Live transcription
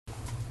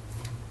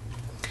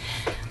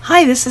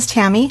Hi, this is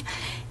Tammy,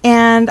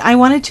 and I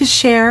wanted to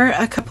share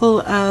a couple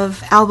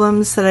of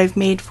albums that I've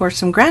made for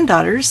some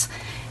granddaughters,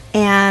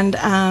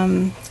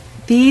 and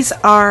these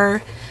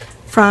are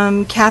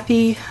from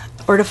Kathy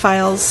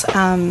Ordefil's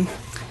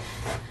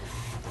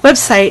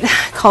website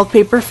called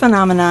Paper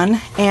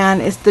Phenomenon,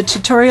 and the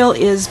tutorial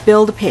is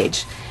Build a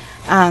Page.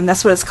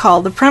 That's what it's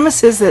called. The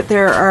premise is that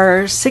there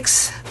are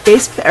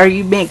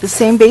you make the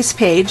same base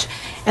page,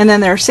 and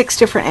then there are 6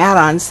 different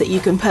add-ons that you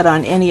can put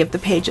on any of the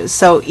pages.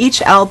 So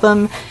each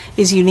album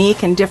is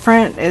unique and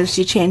different as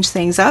you change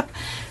things up.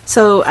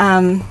 So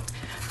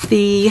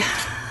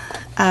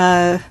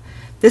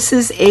this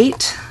is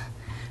 8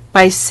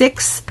 by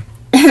 6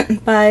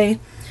 by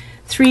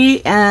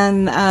 3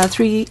 and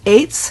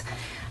 3/8.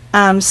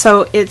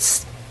 So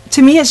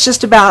to me it's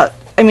just about,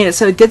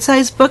 it's a good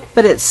sized book,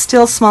 but it's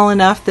still small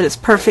enough that it's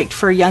perfect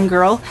for a young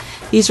girl.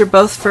 These are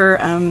both for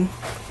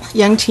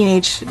young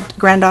teenage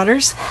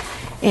granddaughters,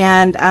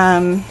 and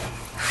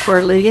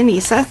for Lydia and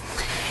Nisa.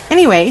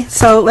 Anyway,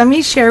 so let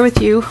me share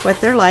with you what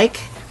they're like.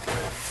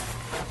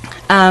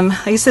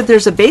 Like I said,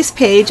 there's a base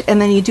page,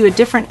 and then you do a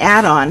different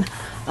add-on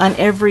on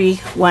every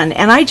one.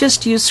 And I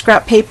just use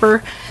scrap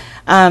paper.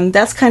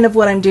 That's kind of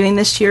what I'm doing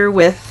this year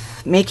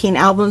with making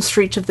albums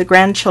for each of the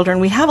grandchildren.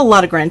 We have a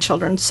lot of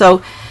grandchildren,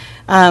 so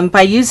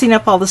by using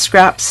up all the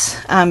scraps,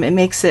 it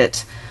makes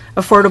it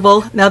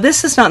affordable. Now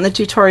this is not in the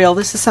tutorial,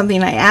 this is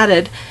something I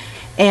added,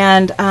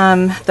 and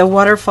the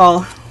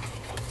waterfall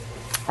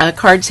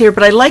cards here,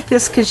 but I like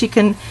this because you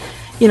can,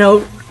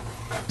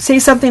 say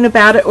something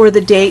about it or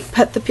the date,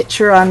 put the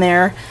picture on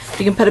there.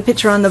 You can put a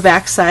picture on the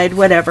back side,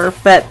 whatever,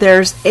 but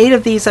there's 8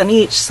 of these on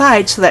each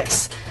side, so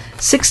that's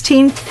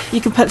 16.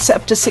 You can put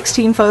up to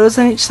 16 photos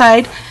on each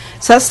side,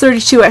 so that's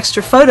 32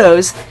 extra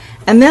photos,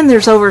 and then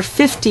there's over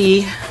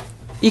 50.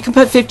 You can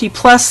put 50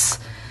 plus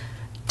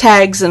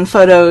tags and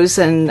photos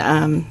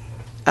and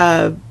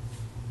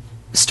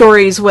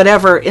stories,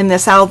 whatever, in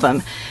this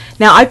album.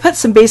 Now I put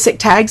some basic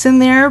tags in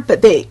there,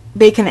 but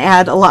they can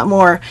add a lot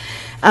more.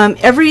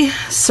 Every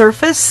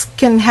surface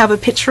can have a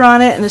picture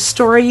on it and a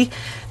story.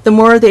 The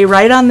more they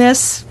write on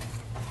this,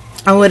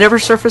 on whatever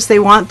surface they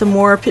want, the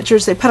more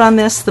pictures they put on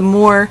this, the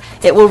more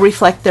it will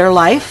reflect their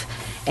life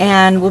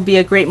and will be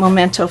a great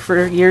memento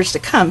for years to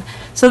come.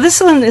 So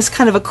this one is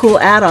kind of a cool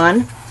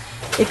add-on.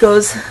 It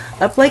goes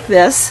up like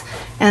this,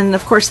 and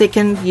of course they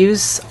can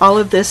use all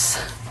of this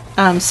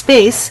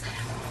space,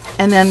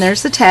 and then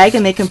there's the tag,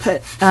 and they can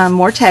put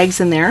more tags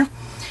in there.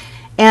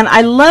 And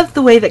I love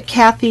the way that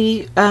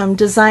Kathy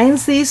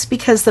designs these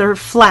because they're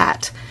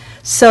flat,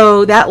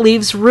 so that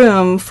leaves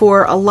room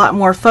for a lot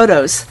more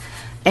photos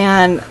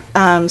and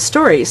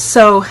stories.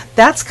 So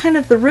that's kind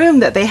of the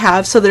room that they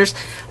have, so there's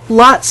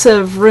lots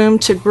of room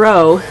to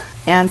grow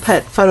and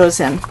put photos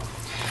in.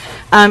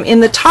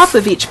 In the top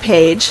of each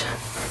page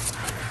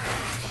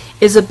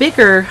is a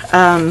bigger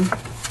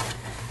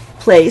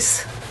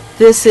place.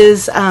 This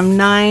is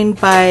 9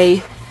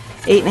 by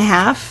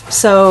 8.5,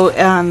 so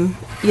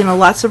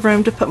lots of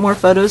room to put more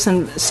photos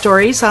and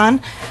stories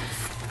on.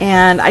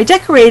 And I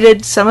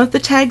decorated some of the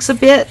tags a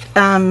bit,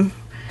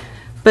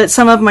 but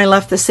some of them I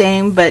left the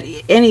same, but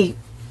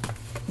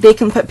they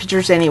can put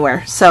pictures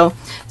anywhere. So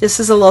this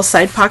is a little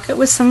side pocket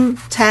with some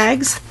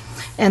tags,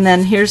 and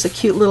then here's a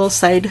cute little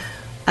side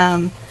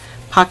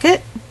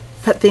pocket.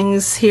 Put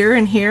things here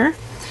and here,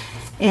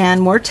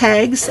 and more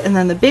tags, and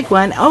then the big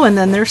one. Oh, and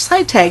then there's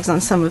side tags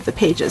on some of the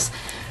pages.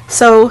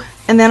 So,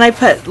 and then I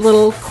put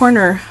little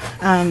corner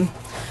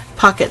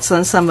pockets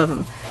on some of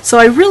them. So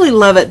I really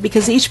love it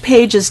because each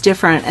page is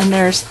different, and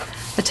there's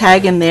a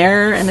tag in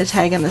there and a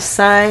tag on the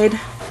side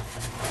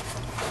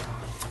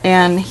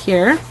and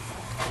here.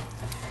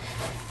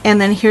 And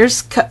then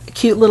here's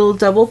cute little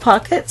double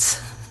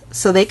pockets,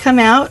 so they come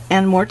out,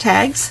 and more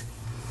tags.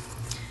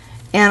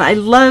 And I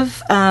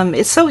love,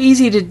 it's so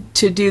easy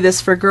to do this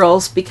for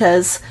girls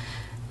because,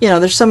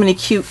 there's so many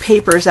cute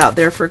papers out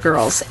there for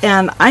girls.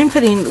 And I'm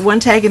putting one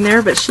tag in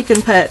there, but she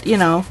can put,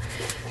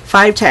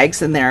 5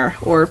 tags in there,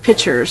 or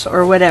pictures,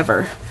 or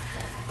whatever.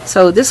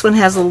 So this one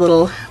has a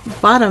little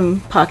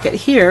bottom pocket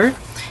here,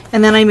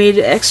 and then I made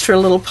an extra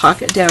little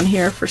pocket down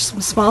here for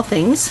some small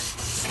things.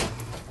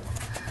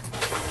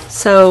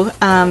 So,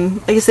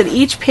 like I said,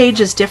 each page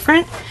is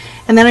different.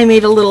 And then I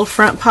made a little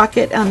front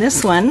pocket on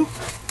this one,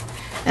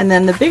 and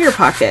then the bigger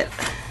pocket.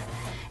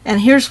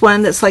 And here's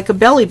one that's like a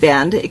belly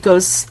band. It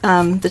goes,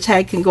 the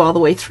tag can go all the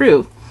way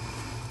through.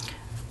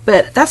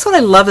 But that's what I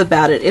love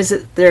about it, is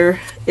that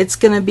it's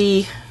going to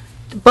be,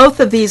 both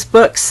of these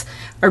books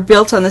are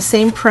built on the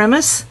same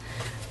premise,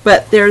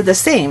 but they're the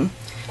same.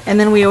 And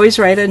then we always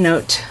write a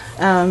note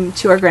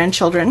to our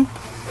grandchildren.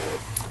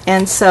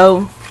 And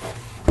so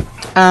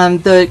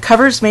the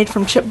cover is made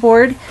from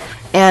chipboard,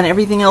 and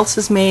everything else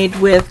is made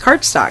with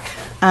cardstock.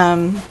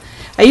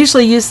 I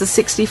usually use the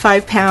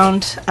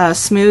 65-pound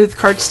smooth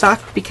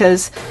cardstock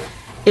because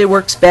it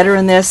works better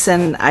in this,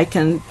 and I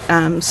can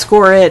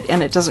score it,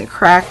 and it doesn't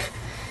crack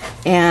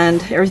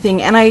and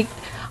everything. And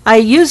I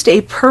used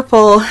a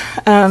purple,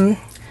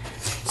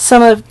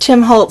 some of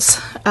Tim Holt's,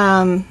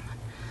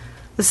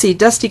 let's see,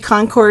 Dusty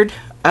Concord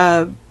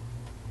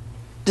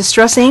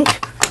distress ink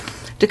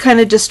to kind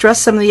of distress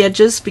some of the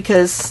edges,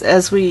 because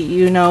as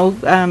you know,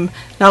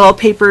 not all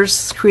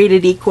papers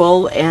created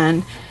equal,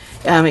 and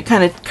it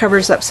kind of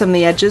covers up some of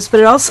the edges, but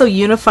it also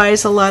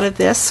unifies a lot of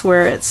this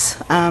where it's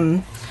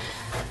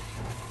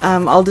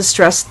all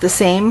distressed the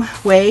same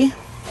way.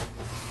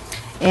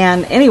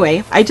 And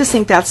anyway, I just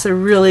think that's a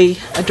really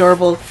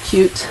adorable,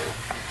 cute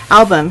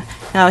album.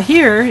 Now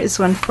here is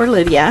one for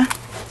Lydia,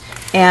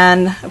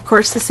 and of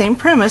course the same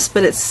premise,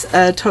 but it's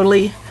a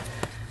totally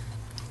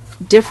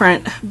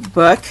different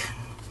book.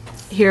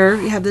 Here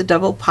you have the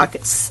double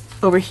pockets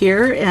over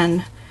here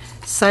and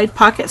side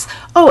pockets.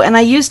 Oh, and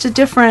I used a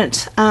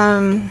different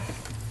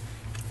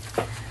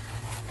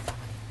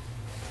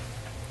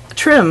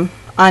trim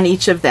on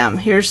each of them.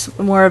 Here's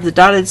more of the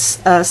dotted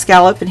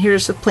scallop, and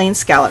here's a plain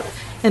scallop,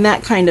 and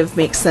that kind of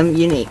makes them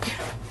unique.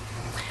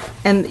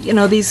 And you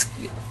know, these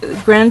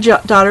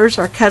granddaughters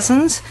are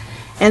cousins,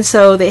 and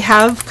so they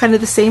have kind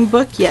of the same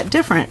book yet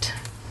different.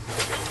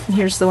 And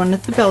here's the one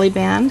with the belly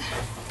band.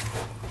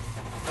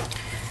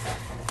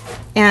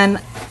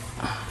 And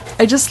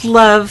I just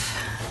love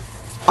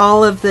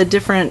all of the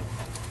different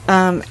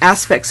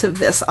aspects of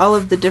this, all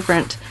of the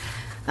different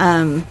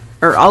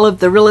or all of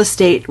the real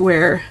estate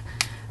where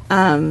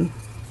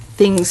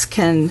things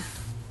can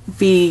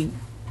be.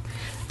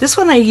 This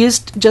one I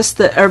used just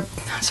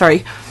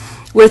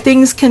where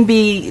things can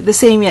be the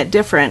same yet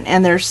different,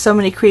 and there's so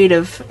many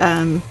creative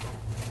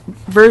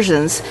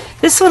versions.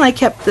 This one I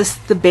kept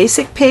the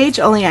basic page,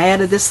 only I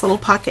added this little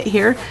pocket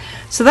here.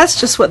 So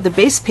that's just what the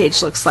base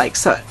page looks like.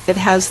 So it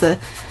has the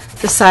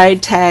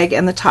side tag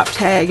and the top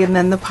tag and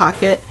then the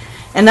pocket,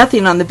 and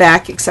nothing on the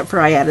back except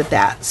for I added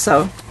that.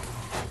 So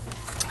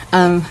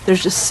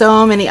there's just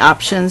so many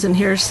options, and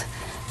here's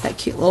that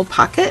cute little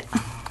pocket.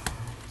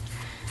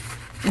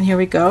 And here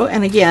we go.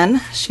 And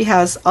again, she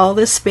has all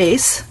this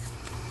space,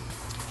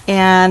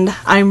 and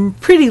I'm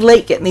pretty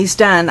late getting these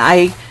done.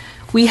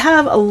 We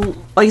have,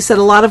 like I said,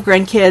 a lot of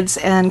grandkids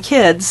and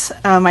kids.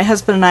 My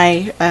husband and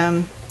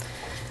I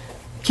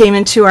came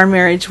into our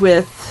marriage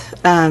with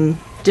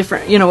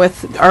different,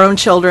 with our own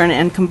children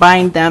and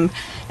combined them,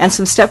 and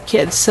some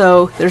stepkids.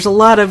 So there's a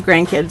lot of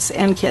grandkids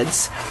and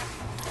kids,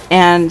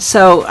 and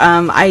so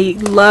I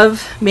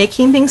love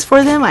making things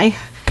for them.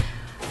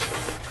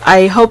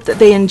 I hope that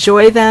they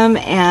enjoy them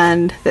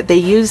and that they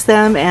use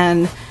them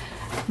and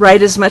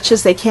write as much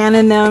as they can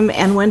in them,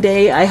 and one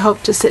day I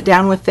hope to sit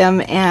down with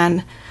them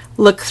and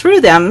look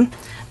through them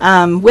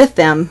with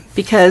them,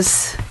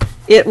 because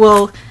it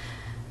will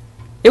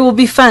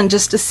be fun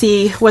just to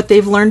see what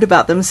they've learned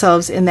about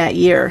themselves in that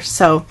year.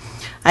 So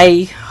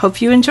I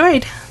hope you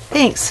enjoyed.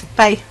 Thanks.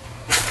 Bye.